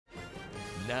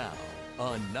Now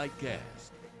on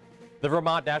Nightcast. The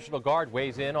Vermont National Guard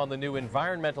weighs in on the new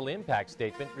environmental impact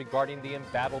statement regarding the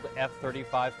embattled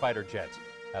F-35 fighter jets.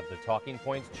 Have the talking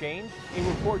points changed? A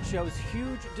report shows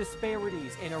huge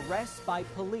disparities in arrests by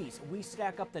police. We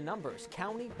stack up the numbers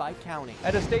county by county.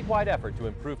 And a statewide effort to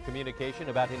improve communication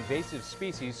about invasive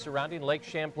species surrounding Lake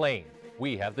Champlain.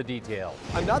 We have the details.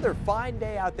 Another fine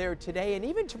day out there today, and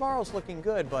even tomorrow's looking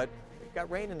good, but we've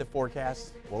got rain in the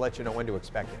forecast. We'll let you know when to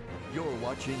expect it. You're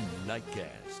watching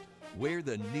Nightcast, where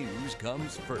the news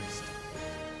comes first.